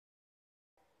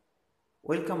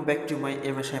Welcome back to my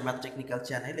MSI math technical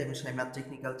channel. MSI math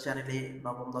technical চ্যানেলে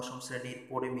নবম-দশম শ্রেণীর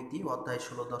পরিমিতি অধ্যায়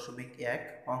 16.1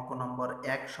 অঙ্ক নম্বর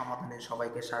 1 সমাধানে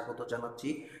সবাইকে স্বাগত জানাচ্ছি।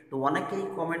 তো অনেকেই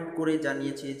কমেন্ট করে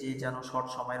জানিয়েছে যে যেন শর্ট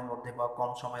সময়ের মধ্যে বা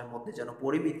কম সময়ের মধ্যে যেন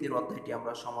পরিমিতির অধ্যায়টি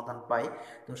আমরা সমাধান পাই।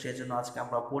 তো সেজন্য আজকে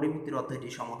আমরা পরিমিতির অধ্যায়টি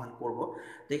সমাধান করব।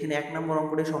 তো এখানে 1 নম্বর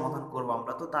অঙ্কটি সমাধান করব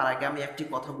আমরা। তো তার আগে আমি একটি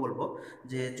কথা বলবো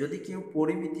যে যদি কেউ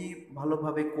পরিমিতি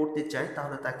ভালোভাবে করতে চায়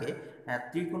তাহলে তাকে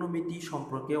ত্রিকোণমিতি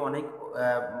সম্পর্কে অনেক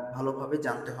ভালোভাবে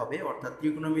জানতে হবে। অর্থাৎ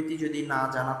ত্রিকোণমিতি যদি না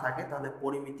জানা থাকে তাহলে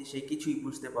পরিমিতি সে কিছুই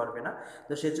বুঝতে পারবে না।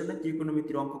 তো সেজন্য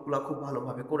ত্রিকোণমিতির অঙ্কগুলো খুব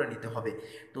ভালোভাবে করে নিতে হবে।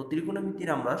 তো ত্রিকোণমিতির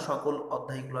আমরা সকল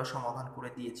অধ্যায়গুলো সমাধান করে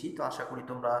দিয়েছি। তো আশা করি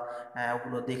তোমরা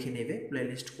ওগুলো দেখে নেবে,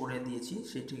 প্লেলিস্ট করে দিয়েছি,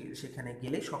 সেখানে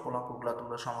গেলে সকল অঙ্কগুলো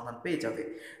তোমরা সমাধান পেয়ে যাবে।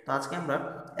 তো আজকে আমরা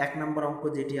 1 নম্বর অঙ্ক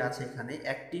যেটি আছে এখানে,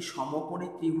 একটি সমকোণী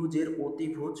ত্রিভুজের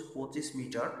অতিভুজ 25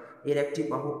 মিটার, এর একটি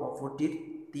বাহু অপরটির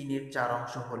 3/4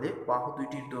 অংশ হলে বাহু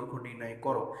দুইটির দৈর্ঘ্য নির্ণয়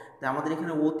করো। তো আমাদের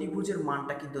এখানে অতিভুজের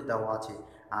মানটা কিন্তু দেওয়া আছে,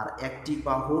 আর একটি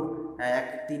বাহুর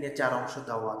 3/4 অংশ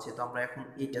দেওয়া আছে। তো আমরা এখন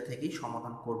এটা থেকেই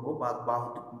সমাধান করব বা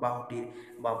বাহুটির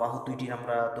বা বাহু দুইটির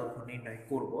আমরা দৈর্ঘ্য নির্ণয়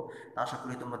করব। আশা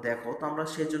করি তোমরা দেখো। তো আমরা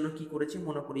সেজন্য কি করেছি,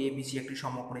 মনে করি এবিসি একটি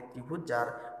সমকোণী ত্রিভুজ যার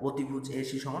অতিভুজ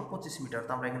এসি সমান 25 মিটার।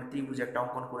 তো আমরা এখানে ত্রিভুজ একটা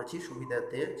অঙ্কন করেছি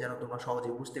সুবিধাতে, যেন তোমরা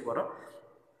সহজে বুঝতে পারো।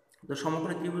 তো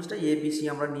সমকোণী ত্রিভুজটা এ বি সি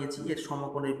আমরা নিয়েছি, এর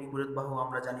সমকোণের বিপরীত বাহু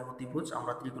আমরা জানি অতিভুজ,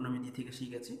 আমরা ত্রিকোণমিতি থেকে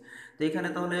শিখেছি। তো এখানে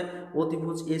তাহলে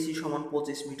অতিভুজ এসি সমান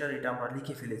 25 মিটার, এটা আমরা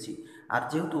লিখে ফেলেছি। আর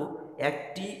যেহেতু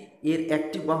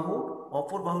একটি বাহু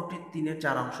অপর বাহুটির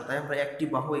 3/4 অংশ, তাই আমরা একটি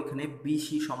বাহু এখানে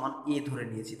বিসি সমান এ ধরে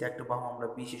নিয়েছি। তো একটা বাহু আমরা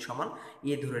বিসি সমান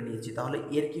এ ধরে নিয়েছি, তাহলে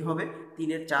এর কি হবে,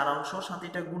 3/4 অংশ সাথে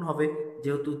এটা গুণ হবে।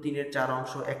 যেহেতু 3/4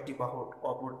 অংশ একটি বাহু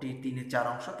অপরটির 3/4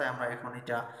 অংশ, তাই আমরা এখন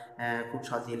এটা খুব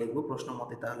সাজিয়ে লিখবো প্রশ্ন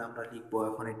মতে। তাহলে আমরা লিখবো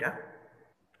এখন এটা।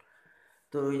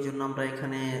 তো এই জন্য আমরা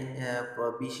এখানে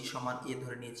বিসি সমান এ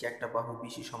ধরে নিয়েছি, একটা বাহু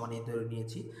বিসি সমান এ ধরে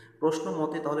নিয়েছি প্রশ্ন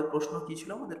মতে। তাহলে প্রশ্ন কি ছিল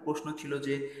আমাদের? প্রশ্ন ছিল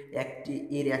যে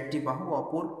একটি বাহু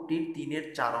অপরটির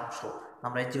 3/4 অংশ।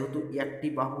 আমরা যেহেতু একটি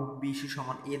বাহু বিসি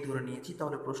সমান এ ধরে নিয়েছি,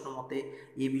 তাহলে প্রশ্ন মতে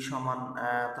এ বি সমান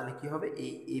তাহলে কি হবে,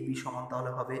 এই এ বি সমান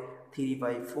তাহলে হবে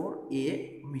 3/4 এ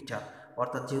মিটার।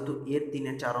 অর্থাৎ যেহেতু এর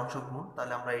 3/4 অংশ গুণ,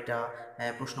 তাহলে আমরা এটা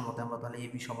প্রশ্ন মতে আমরা তাহলে এ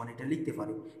বি সমান এটা লিখতে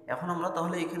পারি। এখন আমরা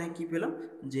তাহলে এখানে কি পেলাম,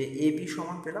 যে এ বি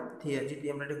সমান পেলাম, যদি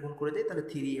আমরা এটা গুণ করে দিই তাহলে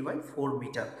 3a/4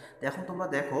 মিটার। তো এখন তোমরা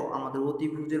দেখো আমাদের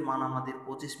অতিভুজের মান আমাদের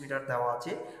 25 মিটার দেওয়া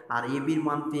আছে, আর এ বির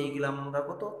মান পেয়ে গেলাম আমরা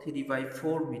কত,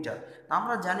 3/4 মিটার।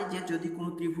 আমরা জানি যে যদি কোনো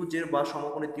ত্রিভুজের বা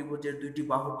সমকোণী ত্রিভুজের দুইটি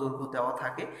বাহুর দৈর্ঘ্য দেওয়া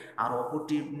থাকে আর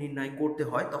অপরটি নির্ণয় করতে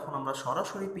হয়, তখন আমরা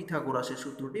সরাসরি পিথাগোরাসের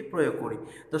সূত্রটি প্রয়োগ করি।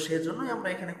 তো সেজন্যই আমরা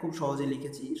এখানে খুব সহজে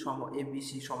লিখেছি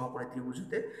এবিসি সমকোণী ত্রিভুজ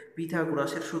হতে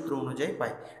পিথাগোরাসের সূত্র অনুযায়ী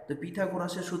পাই। তো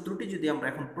পিথাগোরাসের সূত্রটি যদি আমরা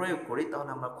এখন প্রয়োগ করি তাহলে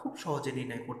আমরা খুব সহজে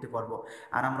নির্ণয় করতে পারবো।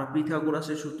 আর আমরা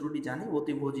পিথাগোরাসের সূত্রটি জানি,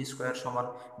 অতিভুজ স্কোয়ার সমান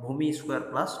ভূমি স্কোয়ার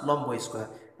প্লাস লম্ব স্কোয়ার।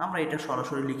 আমরা এটা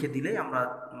সরাসরি লিখে দিলেই আমরা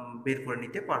বের করে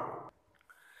নিতে পারবো।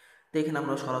 তো এখানে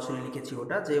আমরা সরাসরি লিখেছি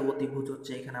ওটা, যে অতিভুজ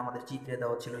হচ্ছে এখানে আমাদের চিত্রে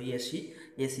দেওয়া ছিল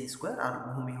এসি স্কোয়ার, আর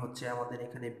ভূমি হচ্ছে আমাদের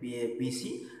এখানে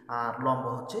বিসি, আর লম্ব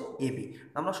হচ্ছে এবি।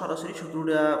 আমরা সরাসরি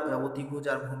সূত্রটা অতিভুজ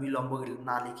আর ভূমি লম্ব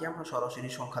না লিখে আমরা সরাসরি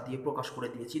সংখ্যা দিয়ে প্রকাশ করে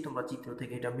দিয়েছি, তোমরা চিত্র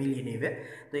থেকে এটা মিলিয়ে নেবে।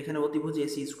 তো এখানে অতিভুজ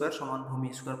এসি স্কোয়ার সমান ভূমি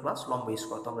স্কোয়ার প্লাস লম্ব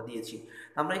স্কোয়ার তো আমরা দিয়েছি।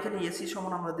 আমরা এখানে এসি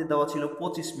সমান আমাদের দেওয়া ছিল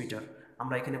 25 মিটার,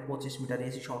 আমরা এখানে 25 মিটার,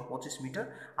 এসি সমান 25 মিটার,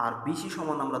 আর বিসি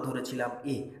সমান আমরা ধরেছিলাম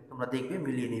এ। তোমরা দেখবে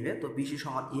মিলিয়ে নেবে। তো বিসি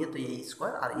সমান এ, তো এ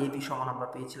স্কোয়ার, আর এ বি সমান আমরা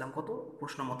পেয়েছিলাম কত,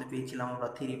 প্রশ্ন মতে পেয়েছিলাম আমরা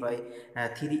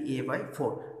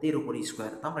 3a/4, এর উপর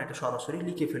স্কোয়ার। তো আমরা এটা সরাসরি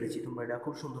লিখে ফেলেছি, তোমরা এটা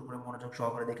খুব সুন্দর করে মনোযোগ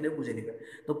সহকারে দেখলে বুঝে নেবে।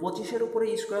 তো 25-এর উপরে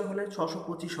স্কোয়ার হলে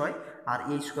 625 হয়, আর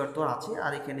এই স্কোয়ার তো আছে,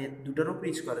 আর এখানে দুটার উপর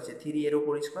স্কোয়ার আছে, 3 এর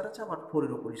উপর স্কোয়ার আছে, আবার 4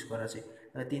 এর উপর স্কোয়ার আছে।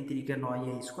 3 × 3 = 9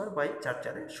 এ স্কোয়ার বাই 4 ×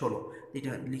 4 = 16, এটা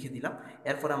লিখে দিলাম।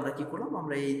 এরপর আমরা কি করলাম,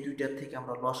 আমরা এই দুইটার থেকে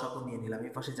আমরা লসাগু নিয়ে নিলাম,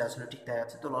 এই পাশে যা ছিল ঠিক তাই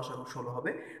আছে। তো লসাগু 16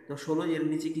 হবে। তো 16 এর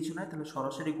নিচে কিছু নাই, তাহলে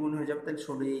সরাসরি গুণ হয়ে যাবে, তাহলে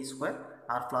 16a স্কোয়ার,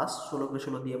 আর প্লাস 16কে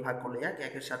 16 দিয়ে ভাগ করলে 1,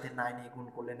 একের সাথে 9a গুণ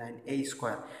করলে 9a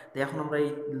স্কোয়ার। তো এখন আমরা এই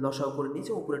লসাগু করে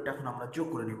নিচে, উপরেরটা এখন আমরা যোগ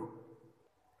করে নেব।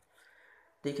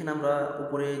 তো এখানে আমরা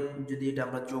উপরে যদি এটা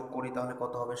আমরা যোগ করি তাহলে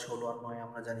কত হবে, 16 আর 9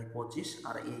 আমরা জানি 25,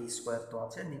 আর এই স্কোয়ার তো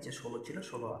আছে, নিচে 16 ছিল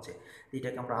 16 আছে।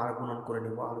 এটাকে আমরা আর গুণন করে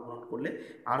নেব। আর গুণন করলে,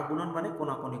 আর গুণন মানে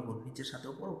কোনাকুনি গুণ, নিচের সাথে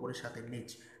উপর, উপরের সাথে নিচ।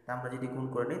 তা আমরা যদি গুণ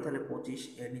করে নিই তাহলে 25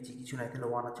 এর নিচে কিছু নাই, তাহলে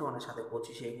 1 আছে, 1-এর সাথে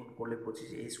 25 এ গুণ করলে 25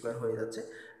 a স্কোয়ার হয়ে যাচ্ছে।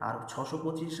 আর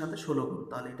 625 সাথে 16 গুণ,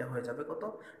 তাহলে এটা হয়ে যাবে কত,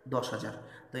 10,000।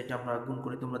 তো এটা আমরা গুণ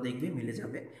করে তোমরা দেখবে মিলে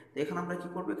যাবে। তো এখানে আমরা কি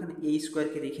করবো, এখানে এই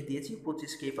স্কোয়ারকে রেখে দিয়েছি,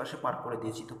 25কে এই পাশে পার করে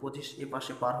দিয়েছি। তো 25 এই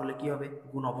পাশে পার হলে কি হবে,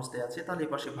 গুণ অবস্থায় আছে, তাহলে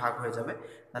এই পাশে ভাগ হয়ে যাবে।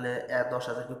 তাহলে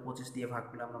 10,000কে 25 দিয়ে ভাগ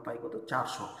করলে আমরা পাই কত,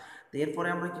 400। তো এরপরে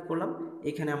আমরা কি করলাম,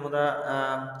 এখানে আমরা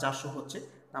 400 হচ্ছে,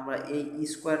 আমরা এই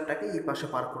স্কোয়ারটাকে এই পাশে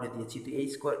পার করে দিয়েছি। তো এই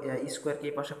স্কোয়ারকে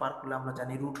এই পাশে পার করলে আমরা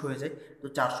জানি রুট হয়ে যায়। তো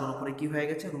 400-র উপরে কি হয়ে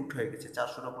গেছে? রুট হয়ে গেছে।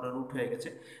 400-র উপরে রুট হয়ে গেছে।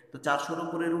 তো 400-র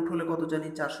উপরে রুট হলে কত জানি?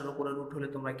 400-র উপরে রুট হলে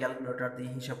তোমরা ক্যালকুলেটর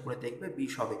দিয়ে হিসাব করে দেখবে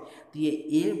 20 হবে। তো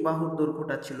এ বাহুর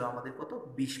দৈর্ঘ্যটা ছিল আমাদের কত?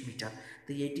 20 মিটার।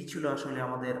 তো এটি ছিল আসলে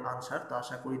আমাদের আনসার। তো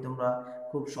আশা করি তোমরা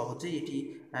খুব সহজেই এটি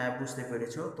বুঝতে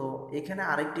পেরেছো। তো এখানে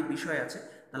আরেকটি বিষয় আছে,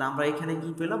 তাহলে আমরা এখানে কি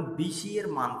পেলাম? বিসি এর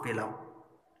মান পেলাম।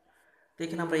 তো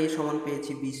এখানে আমরা এ সমান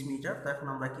পেয়েছি 20 মিটার। তো এখন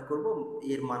আমরা কি করব?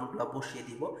 এর মানগুলো বসিয়ে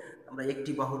দিব। আমরা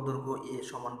একটি বাহুর দৈর্ঘ্য এ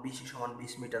সমান বিসি সমান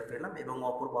 20 মিটার পেলাম, এবং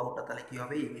অপর বাহুটা তাহলে কি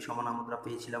হবে? এবি সমান আমরা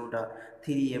পেয়েছিলাম ওটা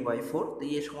 3a/4। তো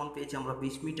এ সমান পেয়েছি আমরা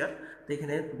 20 মিটার। তো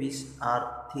এখানে 20 আর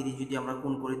 3 যদি আমরা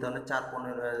গুণ করি তাহলে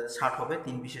 4×15 60 হবে,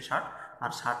 3×20 60।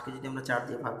 আর 60কে যদি আমরা 4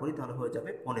 দিয়ে ভাগ করি তাহলে হয়ে যাবে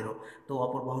 15। তো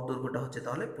অপর বাহুর দৈর্ঘ্যটা হচ্ছে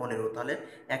তাহলে 15। তাহলে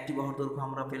একটি বাহুর দৈর্ঘ্য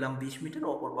আমরা পেলাম 20 মিটার,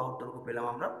 অপর বাহুর দৈর্ঘ্য পেলাম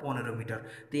আমরা 15 মিটার।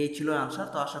 তো এই ছিল আনসার।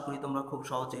 তো আশা করি তোমরা খুব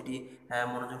সহজে এটি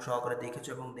মনোযোগ সহকারে দেখেছো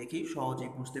এবং দেখি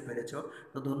সহজেই বুঝতে পেরেছো।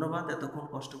 তো ধন্যবাদ এতক্ষণ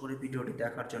কষ্ট করে ভিডিওটি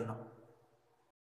দেখার জন্য।